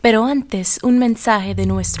Pero antes, un mensaje de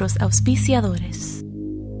nuestros auspiciadores.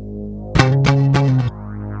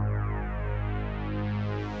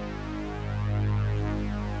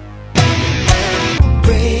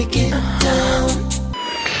 Break it down.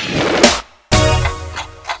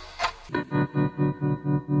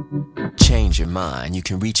 Change your mind, you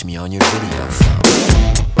can reach me on your video phone.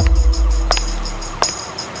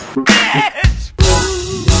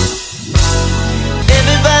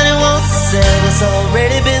 Everybody wants to sell what's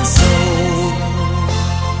already been sold.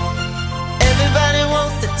 Everybody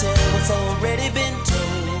wants to tell what's already been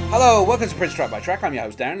told. Hello, welcome to Prince Track by Track. I'm your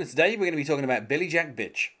host Darren, and today we're going to be talking about Billy Jack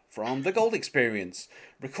Bitch from The Gold Experience.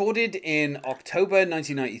 Recorded in October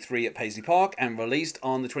 1993 at Paisley Park and released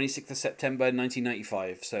on the 26th of September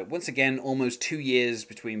 1995. So once again, almost 2 years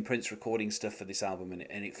between Prince recording stuff for this album and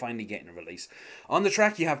it finally getting a release. On the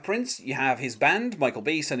track you have Prince, you have his band, Michael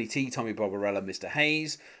B, Sonny T, Tommy Barbarella, Mr.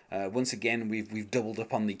 Hayes. Once again, we've doubled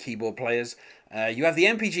up on the keyboard players. You have the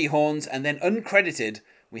MPG horns, and then uncredited,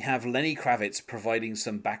 we have Lenny Kravitz providing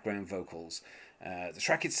some background vocals. The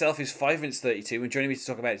track itself is 5 minutes 32, and joining me to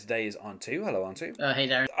talk about it today is Antu. Hello, Antu. Hey,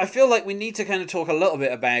 Darren. I feel like we need to kind of talk a little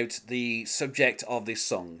bit about the subject of this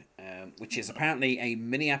song, which is apparently a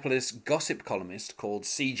Minneapolis gossip columnist called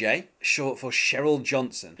CJ, short for Cheryl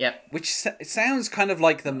Johnson. Yep. Which sounds kind of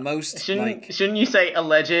like the most... Shouldn't you say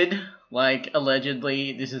alleged? Like,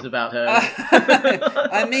 allegedly, this is about her.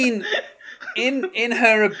 I mean... In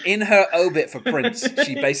her obit for Prince,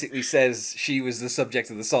 she basically says she was the subject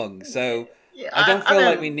of the song. So yeah, I don't feel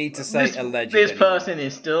like we need to say alleged. This anymore. person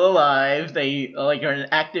is still alive. They are an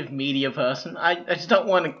active media person. I just don't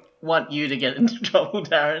want you to get into trouble,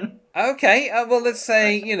 Darren. Okay, well let's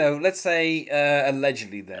say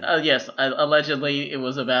allegedly then. Yes, allegedly it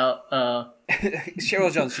was about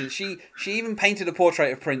Cheryl Johnson. She even painted a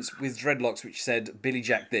portrait of Prince with dreadlocks which said Billy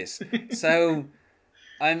Jack this. So.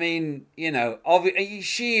 I mean,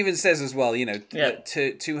 she even says as well,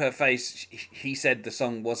 to her face, he said the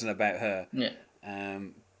song wasn't about her. Yeah.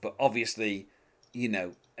 But obviously, you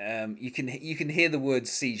can hear the word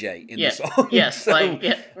CJ in the song. Yes, so...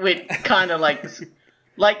 with kind of like a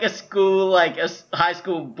high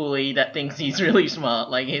school bully that thinks he's really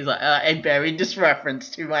smart. Like he's like, I buried this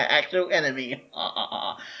reference to my actual enemy.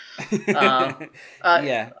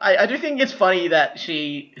 Yeah. I do think it's funny that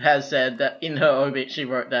she has said that in her obit she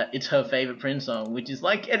wrote that it's her favorite Prince song, which is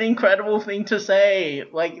like an incredible thing to say.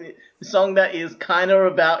 Like a song that is kind of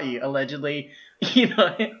about you, allegedly.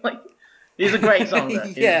 Like it's a great song.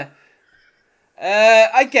 Yeah.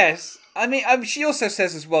 I guess. I mean, she also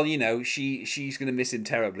says as well, she's going to miss him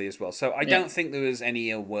terribly as well. So I don't think there was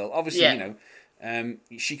any ill will. Obviously,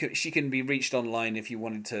 she can be reached online if you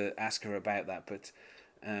wanted to ask her about that, but.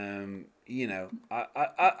 I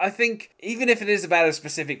think even if it is about a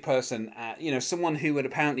specific person, someone who had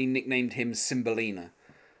apparently nicknamed him Cymbalina,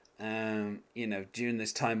 during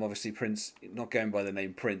this time, obviously Prince not going by the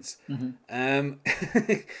name Prince,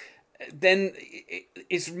 then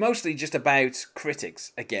it's mostly just about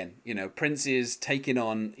critics again. Prince is taking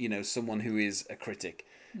on, someone who is a critic,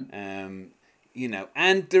 and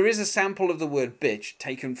there is a sample of the word bitch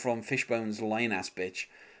taken from Fishbone's Lying Ass Bitch,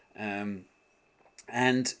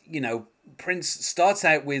 and, Prince starts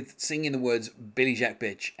out with singing the words Billy Jack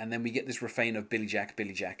Bitch, and then we get this refrain of Billy Jack,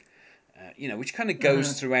 which kind of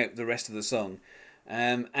goes throughout the rest of the song.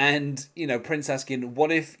 And, Prince asking, what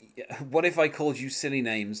if I called you silly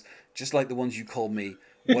names, just like the ones you called me?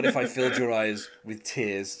 What if I filled your eyes with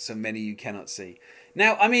tears, so many you cannot see?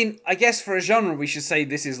 Now, I mean, I guess for a genre, we should say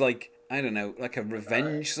this is like, I don't know, like a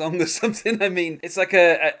revenge song or something. I mean, it's like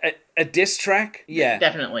a diss track. Yeah,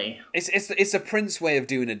 definitely. It's a Prince way of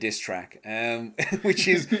doing a diss track, which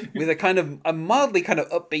is with a mildly kind of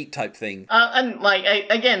upbeat type thing. And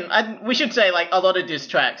we should say like a lot of diss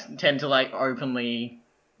tracks tend to like openly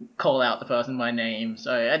call out the person by name.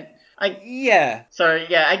 So I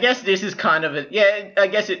guess this is kind of I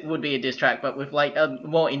guess it would be a diss track, but with like a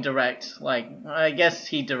more indirect, like I guess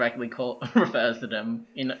he directly refers to them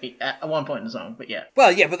at one point in the song, but yeah.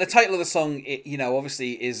 Well, yeah, but the title of the song,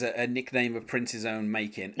 obviously is a nickname of Prince's own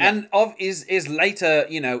making, and is later,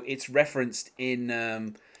 it's referenced in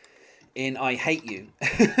I Hate You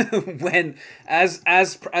when as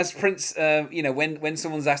Prince when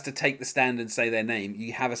someone's asked to take the stand and say their name,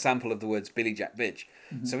 you have a sample of the words Billy Jack Bitch.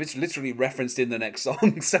 So it's literally referenced in the next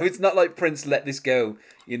song. So it's not like Prince let this go,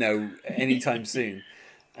 anytime soon.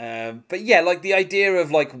 But yeah, like the idea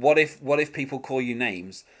of like what if people call you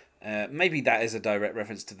names, maybe that is a direct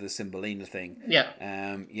reference to the Cymbalina thing. Yeah.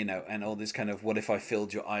 And all this kind of what if I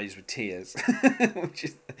filled your eyes with tears,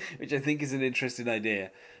 which I think is an interesting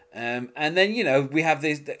idea. And then, you know, we have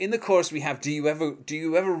this in the chorus. We have, do you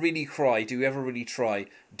ever really cry? Do you ever really try?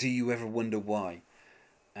 Do you ever wonder why?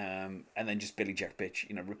 And then just Billy Jack Bitch,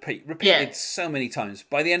 you know, repeated so many times.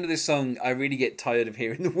 By the end of this song, I really get tired of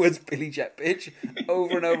hearing the words Billy Jack Bitch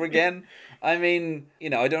over and over again. I mean, you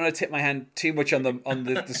know, I don't want to tip my hand too much on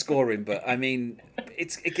the scoring, but I mean,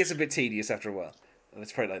 it gets a bit tedious after a while.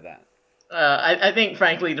 Let's put it like that. I think,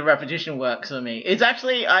 frankly, the repetition works for me. It's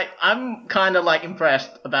actually, I'm kind of, like,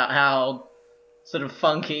 impressed about how sort of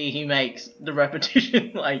funky he makes the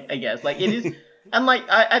repetition, like, I guess. Like, it is... And, like,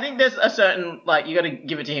 I think there's a certain, like, you gotta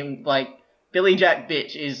give it to him, like, Billy Jack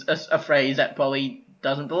Bitch is a phrase that probably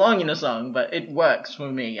doesn't belong in a song, but it works for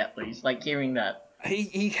me, at least, like, hearing that.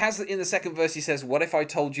 He has, in the second verse, he says, what if I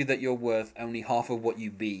told you that you're worth only half of what you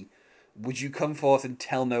be? Would you come forth and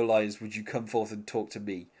tell no lies? Would you come forth and talk to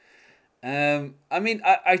me? I mean,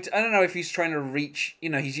 I don't know if he's trying to reach, you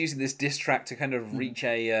know, he's using this diss track to kind of reach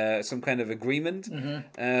some kind of agreement.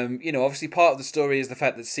 Mm-hmm. You know, obviously part of the story is the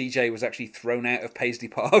fact that CJ was actually thrown out of Paisley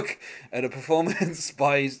Park at a performance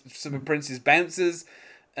by some of Prince's bouncers.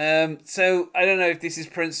 So I don't know if this is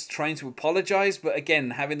Prince trying to apologize, but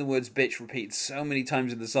again, having the words bitch repeated so many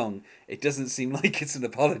times in the song, it doesn't seem like it's an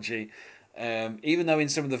apology. Even though in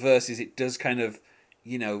some of the verses it does kind of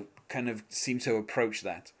seem to approach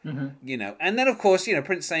that, you know. And then, of course, you know,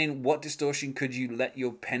 Prince saying, what distortion could you let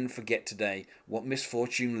your pen forget today? What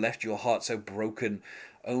misfortune left your heart so broken?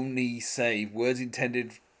 Only say words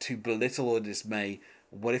intended to belittle or dismay.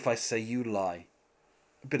 What if I say you lie?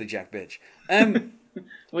 Billy Jack Bitch.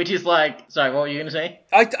 Which is like, sorry, what were you going to say?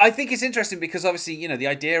 I think it's interesting because obviously, you know, the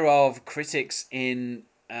idea of critics in,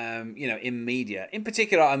 you know, in media, in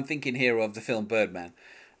particular, I'm thinking here of the film Birdman.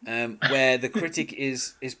 Where the critic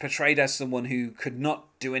is portrayed as someone who could not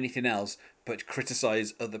do anything else but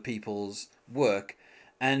criticize other people's work.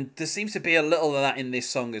 And there seems to be a little of that in this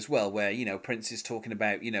song as well, where, you know, Prince is talking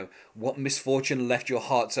about, you know, what misfortune left your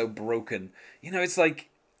heart so broken. You know, it's like,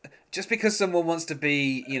 just because someone wants to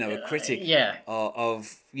be, you know, a critic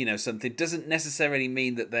of, you know, something doesn't necessarily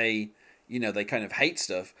mean that they, you know, they kind of hate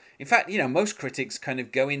stuff. In fact, you know, most critics kind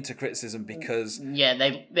of go into criticism because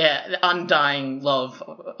they're undying love.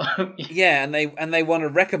 and they want to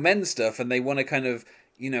recommend stuff and they want to kind of,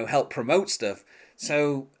 you know, help promote stuff.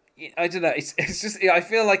 So I don't know. It's just, I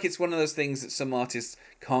feel like it's one of those things that some artists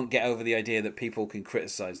can't get over, the idea that people can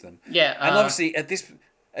criticize them. Yeah, and obviously at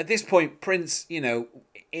this point, Prince, you know,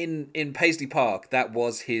 in Paisley Park, that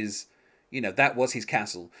was his. You know, that was his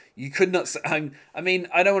castle. You could not. I mean,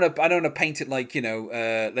 I don't want to paint it like, you know,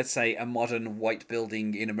 let's say a modern white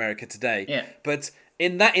building in America today. Yeah. But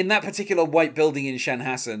in that particular white building in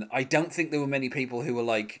Chanhassen, I don't think there were many people who were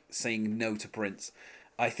like saying no to Prince.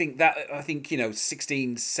 I think you know,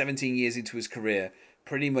 16, 17 years into his career,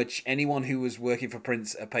 pretty much anyone who was working for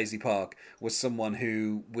Prince at Paisley Park was someone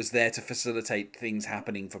who was there to facilitate things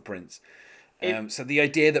happening for Prince. So the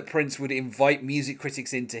idea that Prince would invite music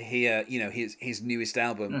critics in to hear, you know, his newest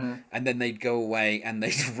album, and then they'd go away and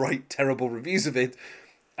they'd write terrible reviews of it,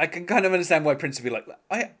 I can kind of understand why Prince would be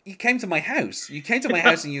like, you came to my house. You came to my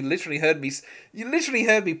house and you literally heard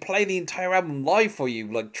me play the entire album live for you,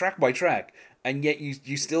 like track by track, and yet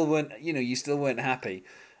you still weren't, you know, you still weren't happy.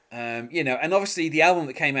 You know, and obviously the album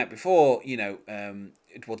that came out before, you know,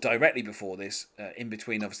 directly before this, in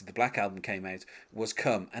between, obviously the Black Album came out, was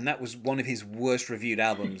Come, and that was one of his worst reviewed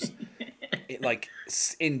albums,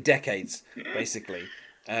 in decades, basically.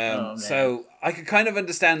 So I could kind of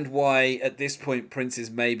understand why at this point Prince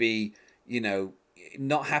is maybe, you know,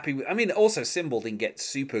 not happy with. I mean, also Symbol didn't get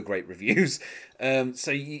super great reviews.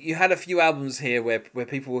 So you had a few albums here where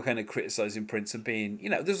people were kind of criticizing Prince and being, you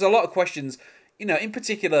know, there's a lot of questions. You know, in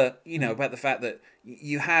particular, you know, about the fact that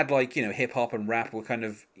you had, like, you know, hip hop and rap were kind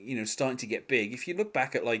of, you know, starting to get big. If you look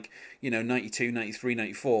back at, like, you know, 92, 93,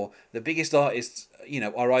 94, the biggest artists, you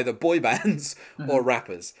know, are either boy bands or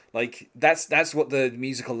rappers. Like, that's what the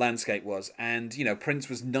musical landscape was. And, you know, Prince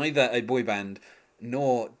was neither a boy band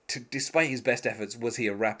nor, despite his best efforts, was he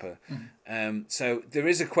a rapper. So there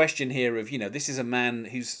is a question here of, you know, this is a man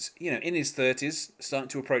who's, you know, in his 30s, starting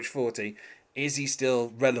to approach 40. Is he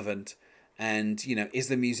still relevant? And, you know, is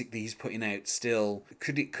the music that he's putting out still,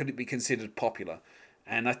 could it be considered popular?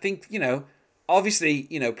 And I think, you know, obviously,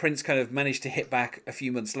 you know, Prince kind of managed to hit back a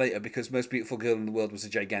few months later because Most Beautiful Girl in the World was a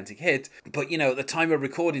gigantic hit. But, you know, at the time of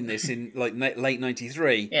recording this in, like, late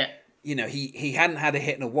 93, you know, he hadn't had a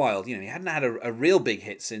hit in a while. You know, he hadn't had a real big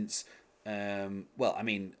hit since, well, I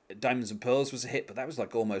mean, Diamonds and Pearls was a hit, but that was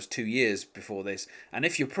like almost 2 years before this. And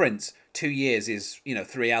if you're Prince, 2 years is, you know,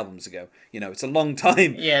 3 albums ago. You know, it's a long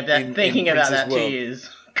time. Yeah, thinking about that Prince's world. 2 years.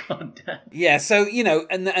 God damn. Yeah, so,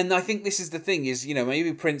 and I think this is the thing is,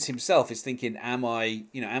 maybe Prince himself is thinking, am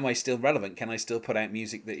I still relevant? Can I still put out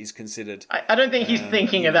music that is considered... I don't think he's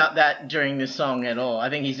thinking about that during this song at all. I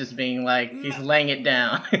think he's just being like, he's laying it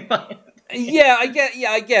down.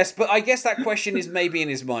 I guess, but I guess that question is maybe in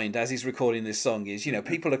his mind as he's recording this song is,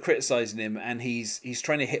 people are criticizing him and he's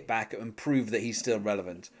trying to hit back and prove that he's still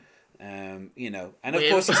relevant. And of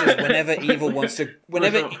course he says, whenever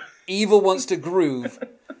evil wants to groove,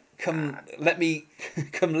 come let me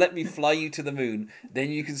fly you to the moon,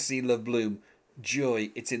 then you can see love bloom.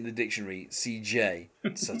 Joy, it's in the dictionary. CJ,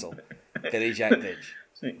 subtle. Billy Jack Bitch.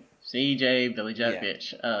 CJ, Billy Jack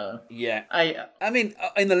Bitch. Yeah. I mean,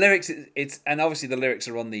 in the lyrics, it's and obviously the lyrics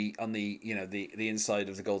are on the the inside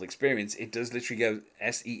of the Gold Experience. It does literally go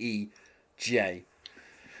SEEJ,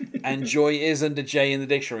 and joy is under J in the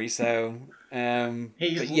dictionary. So, but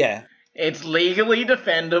yeah. It's legally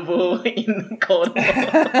defendable in the court of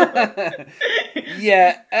law.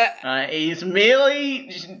 Yeah. He's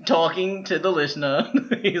merely talking to the listener.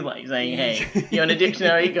 He's like saying, hey, you're in a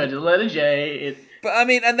dictionary, go to the letter J. But I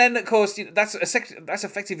mean, and then of course that's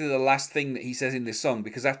effectively the last thing that he says in this song,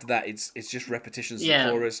 because after that it's just repetitions of the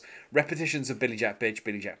chorus, repetitions of Billy Jack Bitch,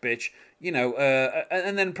 Billy Jack Bitch,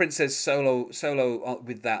 and then Prince says solo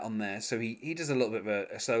with that on there, so he does a little bit of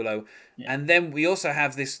a solo, and then we also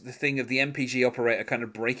have the thing of the MPG operator kind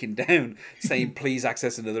of breaking down, saying please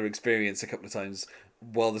access another experience a couple of times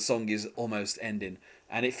while the song is almost ending,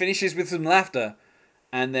 and it finishes with some laughter,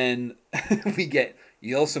 and then we get.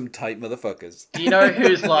 You're some tight motherfuckers. Do you know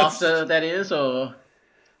whose laughter that is, or...?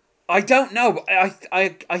 I don't know, but I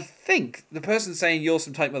think the person saying you're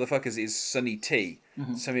some tight motherfuckers is Sonny T.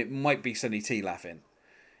 Mm-hmm. So it might be Sonny T laughing.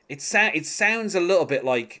 It sounds a little bit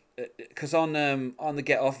like... Because on the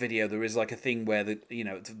Get Off video, there is like a thing where the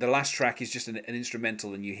last track is just an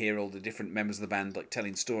instrumental and you hear all the different members of the band like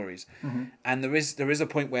telling stories. Mm-hmm. And there is a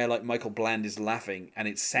point where like Michael Bland is laughing and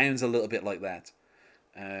it sounds a little bit like that.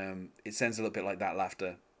 It sounds a little bit like that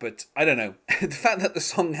laughter, but I don't know. The fact that the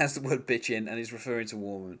song has the word bitch in and is referring to a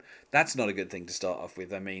woman, that's not a good thing to start off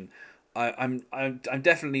with. I mean, I'm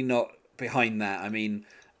definitely not behind that. I mean,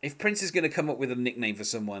 if Prince is going to come up with a nickname for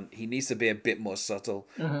someone, he needs to be a bit more subtle,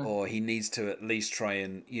 or he needs to at least try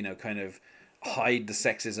and kind of hide the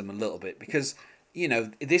sexism a little bit, because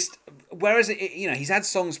this. Whereas he's had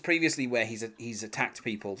songs previously where he's attacked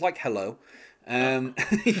people, like Hello.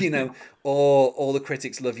 Or all the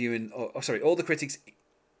critics love you in, all the critics.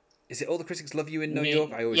 Is it All the Critics Love You in New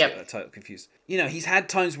York? I always get that title confused. He's had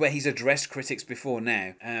times where he's addressed critics before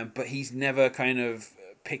now, but he's never kind of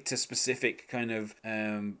picked a specific kind of,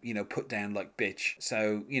 put down like bitch.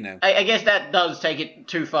 So, I guess that does take it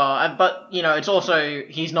too far. But, it's also,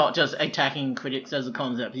 he's not just attacking critics as a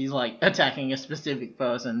concept. He's, like, attacking a specific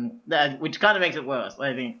person, which kind of makes it worse,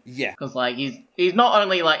 I think. Yeah. Because, like, he's not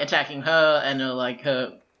only, like, attacking her and,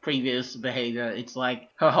 her previous behavior, it's, like,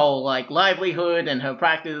 her whole, like, livelihood and her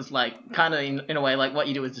practice, like, kind of in a way, like, what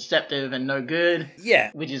you do is deceptive and no good. Yeah.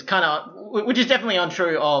 Which is definitely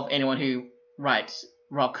untrue of anyone who writes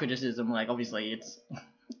rock criticism. Like, obviously it's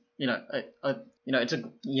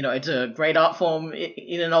it's a great art form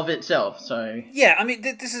in and of itself. So yeah, I mean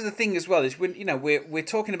this is the thing as well, is when we're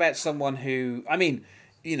talking about someone who, I mean,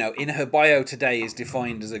 in her bio today is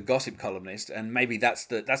defined as a gossip columnist, and maybe that's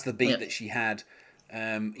the beat that she had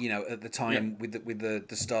at the time with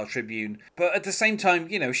the Star Tribune. But at the same time,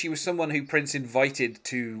 she was someone who Prince invited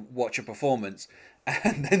to watch a performance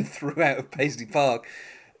and then threw out of Paisley Park.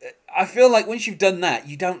 I feel like once you've done that,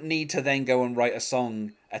 you don't need to then go and write a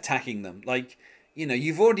song attacking them. Like,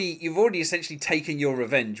 you've already essentially taken your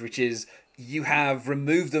revenge, which is you have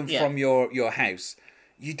removed them from your house.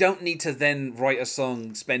 You don't need to then write a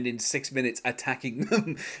song spending 6 minutes attacking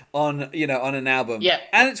them on an album. Yeah.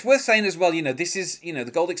 And it's worth saying as well, this is,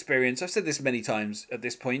 the Gold Experience. I've said this many times at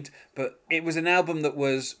this point, but it was an album that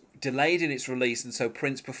was delayed in its release, and so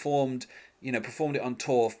Prince performed it on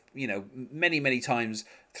tour, many, many times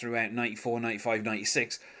throughout 94, 95,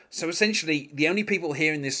 96. So essentially, the only people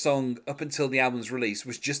hearing this song up until the album's release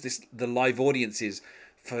was just the live audiences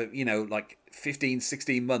for, like 15,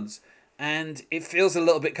 16 months. And it feels a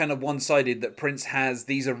little bit kind of one-sided that Prince has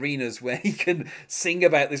these arenas where he can sing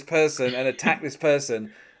about this person and attack this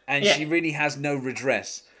person, and she really has no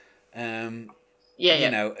redress. So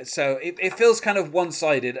it feels kind of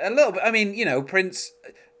one-sided a little bit. I mean, Prince,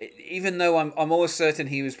 even though I'm almost certain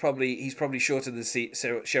he's probably shorter than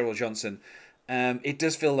Cheryl Johnson, it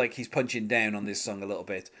does feel like he's punching down on this song a little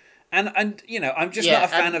bit. And I'm just not a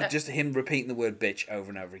fan of just him repeating the word bitch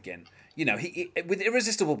over and over again. He with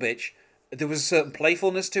Irresistible Bitch, there was a certain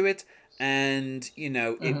playfulness to it, and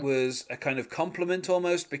it was a kind of compliment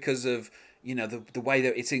almost because of the way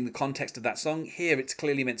that it's in the context of that song. Here it's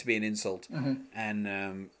clearly meant to be an insult,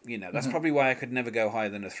 and that's probably why I could never go higher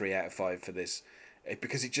than a 3 out of 5 for this,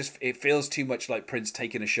 because it feels too much like Prince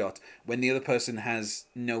taking a shot when the other person has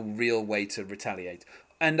no real way to retaliate.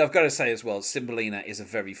 And I've got to say as well, Cymbalina is a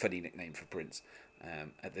very funny nickname for Prince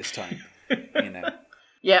at this time.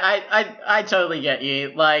 Yeah, I totally get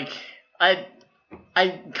you. Like, I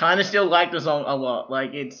kind of still like the song a lot.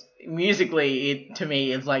 Like, it's musically, it to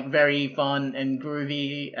me is like very fun and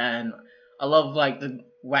groovy, and I love like the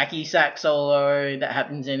wacky sax solo that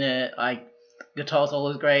happens in it. Like, guitar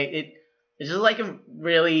solo is great. It's just like a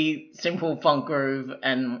really simple funk groove,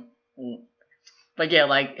 but yeah,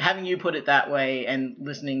 like having you put it that way and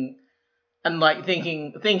listening and like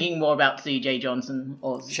thinking more about C.J. Johnson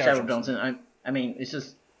or Cheryl Johnson. I mean, it's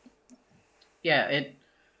just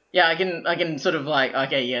I can sort of like,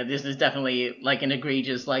 okay, yeah, this is definitely like an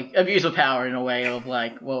egregious like abuse of power in a way of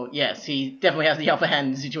like, well, yes, he definitely has the upper hand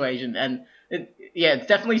in the situation, and it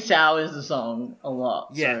definitely sours the song a lot.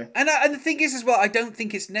 Yeah, so. And the thing is as well, I don't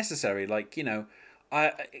think it's necessary. Like,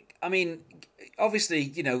 I mean,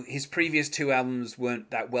 obviously, his previous 2 albums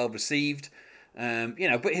weren't that well received.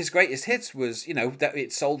 But his greatest hits was, that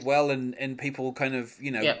it sold well and people kind of,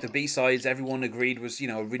 the B-sides, everyone agreed was,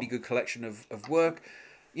 a really good collection of work.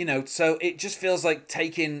 So it just feels like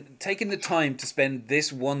taking the time to spend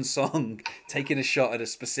this one song, taking a shot at a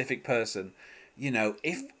specific person,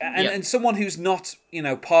 and someone who's not,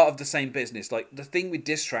 part of the same business. Like, the thing with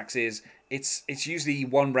diss tracks is it's usually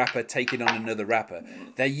one rapper taking on another rapper.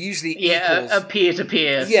 They're usually equals. A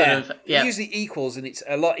peer-to-peer sort of. Yeah, usually equals, and it's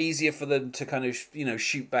a lot easier for them to kind of,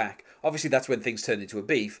 shoot back. Obviously, that's when things turn into a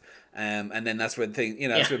beef, and then that's when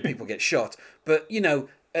that's when people get shot. But,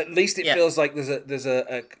 at least it feels like there's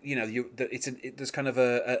kind of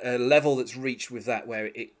a level that's reached with that where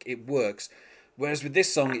it works. Whereas with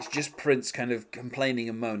this song, it's just Prince kind of complaining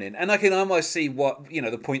and moaning, and I can almost see what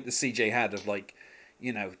the point that CJ had of like,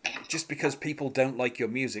 just because people don't like your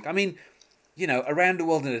music. I mean, Around the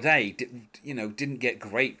World in a Day, didn't get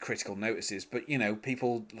great critical notices, but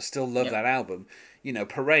people still love that album.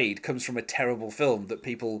 Parade comes from a terrible film that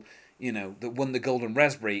people that won the Golden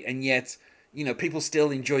Raspberry, and yet. People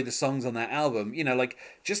still enjoy the songs on that album.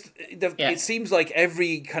 It seems like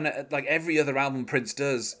every other album Prince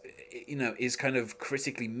does, is kind of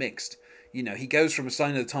critically mixed. He goes from A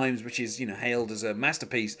Sign of the Times, which is, hailed as a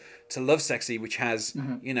masterpiece, to Lovesexy, which has,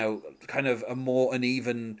 kind of a more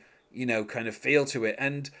uneven, kind of feel to it.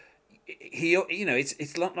 And he,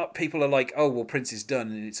 it's not people are like, oh, well, Prince is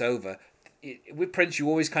done and it's over. With Prince, you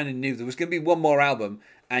always kind of knew there was going to be one more album,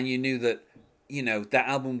 and you knew that, that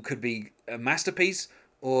album could be a masterpiece,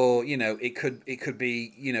 or it could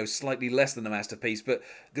be slightly less than a masterpiece. But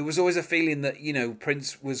there was always a feeling that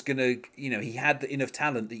Prince was gonna he had enough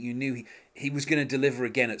talent that you knew he was gonna deliver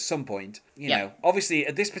again at some point. Obviously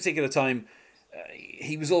at this particular time,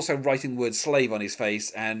 he was also writing the word slave on his face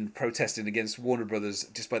and protesting against Warner Brothers,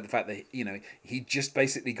 despite the fact that he just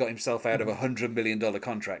basically got himself out of a $100 million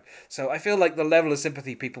contract. So I feel like the level of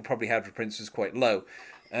sympathy people probably had for Prince was quite low.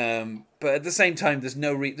 But at the same time, there's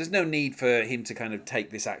no need for him to kind of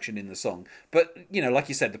take this action in the song. But like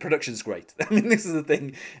you said, the production's great. I mean, this is the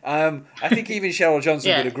thing. I think even Cheryl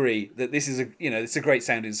Johnson would agree that this is it's a great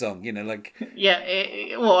sounding song.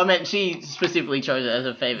 Well, I meant she specifically chose it as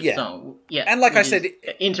a favorite song. Yeah, and like I said,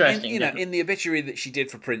 interesting. In the obituary that she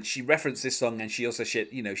did for Prince, she referenced this song, and she also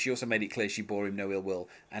she also made it clear she bore him no ill will,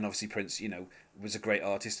 and obviously Prince, was a great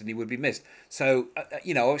artist and he would be missed. So,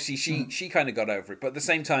 obviously she kind of got over it. But at the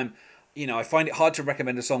same time, I find it hard to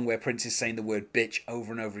recommend a song where Prince is saying the word bitch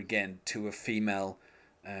over and over again to a female,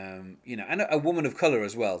 and a woman of color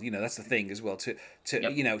as well. That's the thing as well, to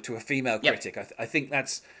a female critic. I think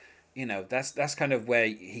that's kind of where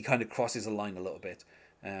he kind of crosses a line a little bit.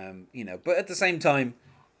 But at the same time,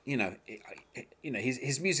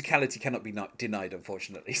 his musicality cannot be denied,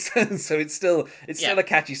 unfortunately. So it's still a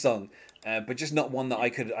catchy song. But just not one that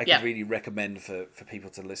I could really recommend for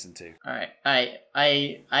people to listen to. All right,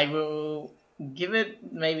 I will give it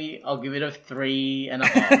I'll give it a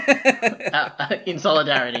 3.5 in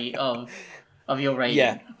solidarity of your rating.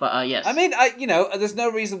 Yeah, but yes. I mean, there's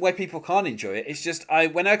no reason why people can't enjoy it. It's just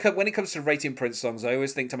when it comes to rating Prince songs, I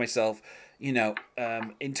always think to myself, in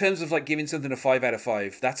terms of like giving something a 5 out of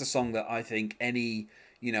 5, that's a song that I think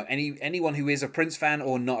anyone who is a Prince fan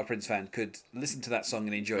or not a Prince fan could listen to that song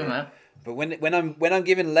and enjoy it. But when I'm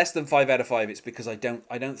giving less than 5 out of 5, it's because I don't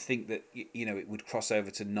think that it would cross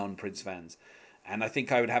over to non-Prince fans, and I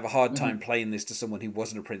think I would have a hard time playing this to someone who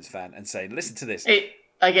wasn't a Prince fan and saying, listen to this.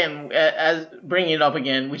 again, as bringing it up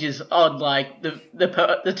again, which is odd. Like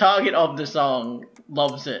the target of the song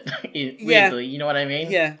loves it weirdly. You know what I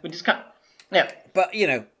mean? Yeah. Which is yeah. But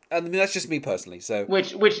I mean, that's just me personally. So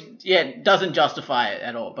which doesn't justify it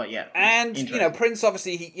at all. But yeah. And Prince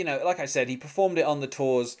obviously he like I said, he performed it on the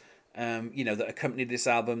tours. That accompanied this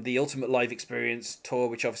album, the Ultimate Live Experience tour,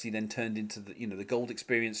 which obviously then turned into the Gold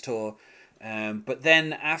Experience tour. But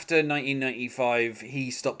then after 1995, he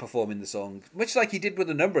stopped performing the song, much like he did with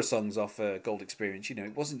a number of songs off Gold Experience.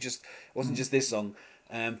 It wasn't just this song.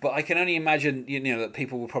 But I can only imagine, that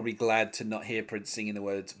people were probably glad to not hear Prince singing the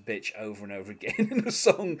words "bitch" over and over again in a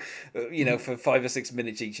song, for 5 or 6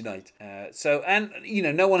 minutes each night.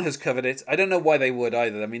 No one has covered it. I don't know why they would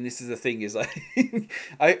either. I mean, this is the thing is, I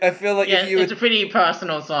feel like it's a pretty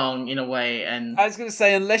personal song in a way, and I was going to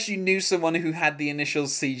say, unless you knew someone who had the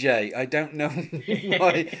initials CJ, I don't know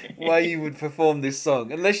why you would perform this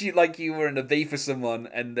song, unless you were in a beef with someone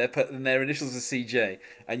and their initials are CJ,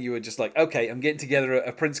 and you were just like, okay, I'm getting together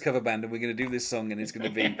a Prince cover band and we're going to do this song and it's going to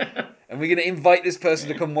be and we're going to invite this person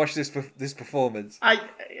to come watch this performance.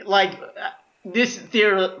 This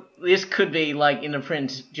could be like in a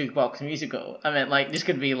Prince jukebox musical. I mean, this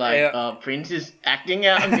could be Prince is acting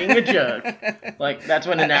out and being a jerk. That's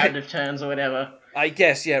when the narrative turns or whatever. I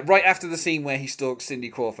guess, yeah. Right after the scene where he stalks Cindy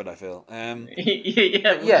Crawford, I feel.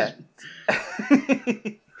 Yeah.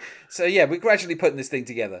 So yeah, we're gradually putting this thing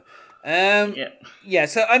together. Yeah,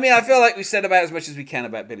 so I mean, I feel like we said about as much as we can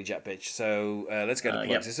about Billy Jack Bitch. So let's go to plugs.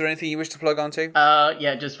 Yep. Is there anything you wish to plug onto?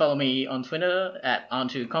 Just follow me on Twitter at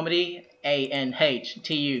Antu Comedy,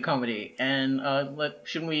 ANHTU Comedy, and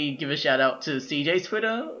shouldn't we give a shout out to CJ's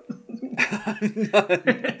Twitter? No,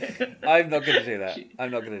 I'm not going to do that.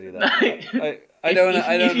 I don't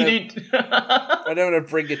want to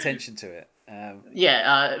bring attention to it.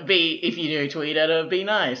 If you do tweet at her, be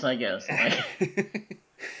nice, I guess.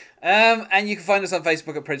 And you can find us on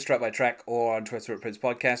Facebook at Prince Track by Track or on Twitter at Prince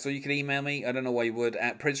Podcast, or you can email me, I don't know why you would,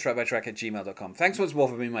 at princetrackbytrack@gmail.com. Thanks once more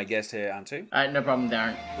for being my guest here, Antu. No problem,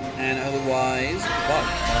 Darren. And otherwise,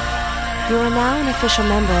 goodbye. You are now an official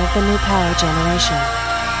member of the New Power Generation.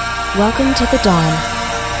 Welcome to the dawn.